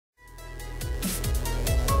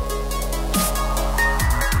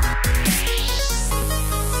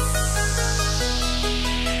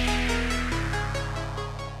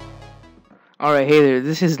Alright, hey there,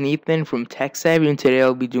 this is Nathan from TechSavvy, and today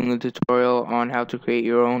I'll be doing a tutorial on how to create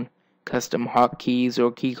your own custom hotkeys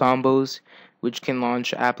or key combos which can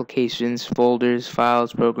launch applications, folders,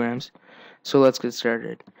 files, programs. So let's get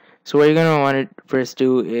started. So what you're going to want to first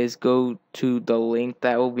do is go to the link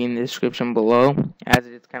that will be in the description below, as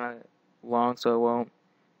it's kind of long so I won't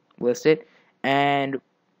list it. And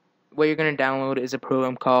what you're going to download is a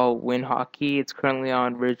program called WinHotkey. It's currently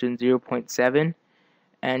on version 0.7.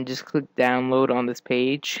 And just click download on this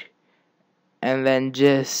page, and then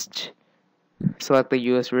just select the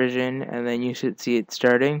US version, and then you should see it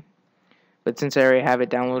starting. But since I already have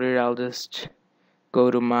it downloaded, I'll just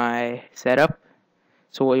go to my setup.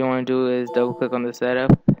 So what you want to do is double click on the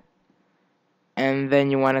setup, and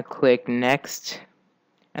then you want to click next,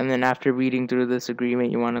 and then after reading through this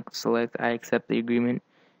agreement you want to select I accept the agreement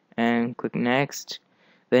and click next.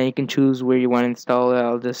 Then you can choose where you want to install it.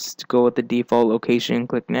 I'll just go with the default location,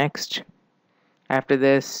 click next. After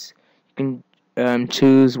this, you can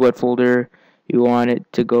choose what folder you want it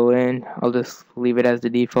to go in. I'll just leave it as the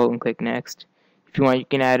default and click next. If you want, you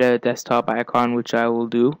can add a desktop icon, which I will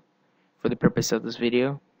do for the purpose of this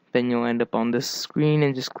video. Then you'll end up on this screen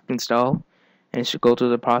and just click install, and it should go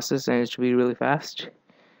through the process and it should be really fast.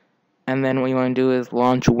 And then what you want to do is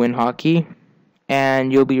launch WinHotkey,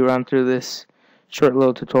 and you'll be run through this short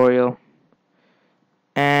little tutorial.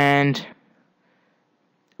 And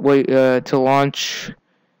to launch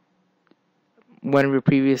one of your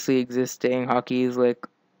previously existing hotkeys, like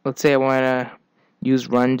let's say I want to use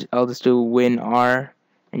run, I'll just do WinR,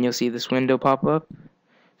 and you'll see this window pop up.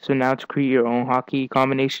 So now to create your own hotkey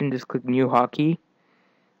combination, just click new hotkey,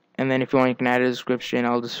 and then if you want you can add a description.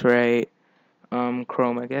 I'll just write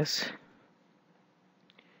Chrome, I guess,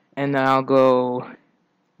 and then I'll go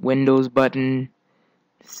Windows button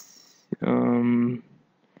N.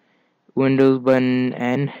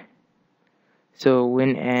 So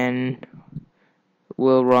Win N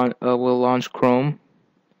will launch Chrome.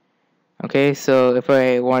 Okay, so if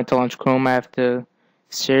I want to launch Chrome, I have to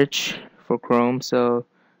search for Chrome. So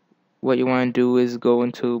what you want to do is go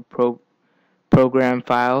into program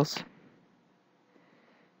files,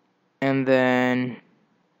 and then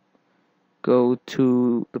go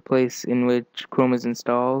to the place in which Chrome is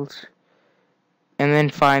installed, and then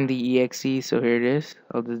find the exe. So here it is.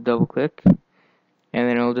 I'll just double click, and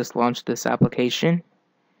then it'll just launch this application,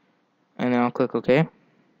 and then I'll click OK.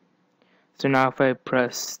 So now if I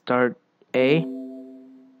press start A,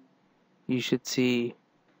 you should see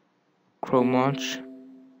Chrome launch.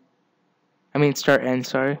 Start N,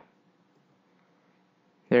 sorry.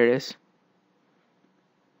 There it is.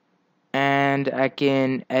 And I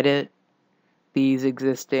can edit these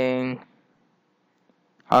existing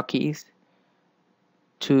hotkeys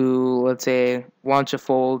to, let's say, launch a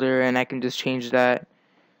folder, and I can just change that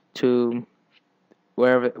to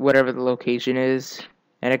whatever the location is,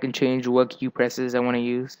 and I can change what key presses I want to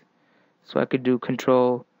use. So I could do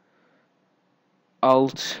Control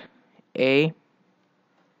Alt A,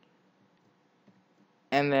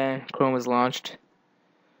 and then Chrome is launched.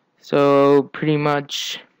 So pretty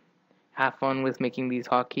much have fun with making these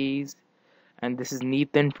hotkeys. And this is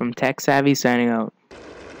Nathan from TechSavvy signing out.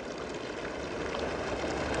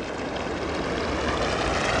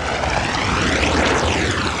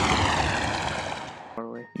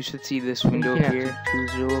 You should see this window here.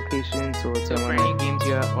 Choose your location. So let's say for any games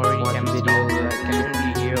you already have videos that can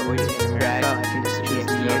be here, or you can drag. I can just choose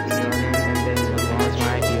the and then launch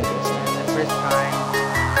my idea. The first time,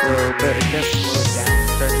 but it just slows down,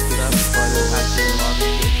 starts to get up, or you'll have to log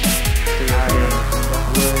in. So you have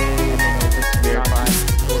and then it'll just verify.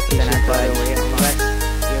 Then I by the way, unless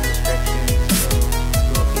you have restrictions, so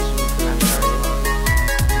the location is not started.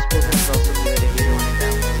 This program is also good if you don't want to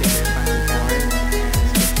take your final power and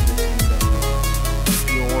skip to this window.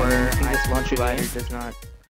 Your launcher glider does not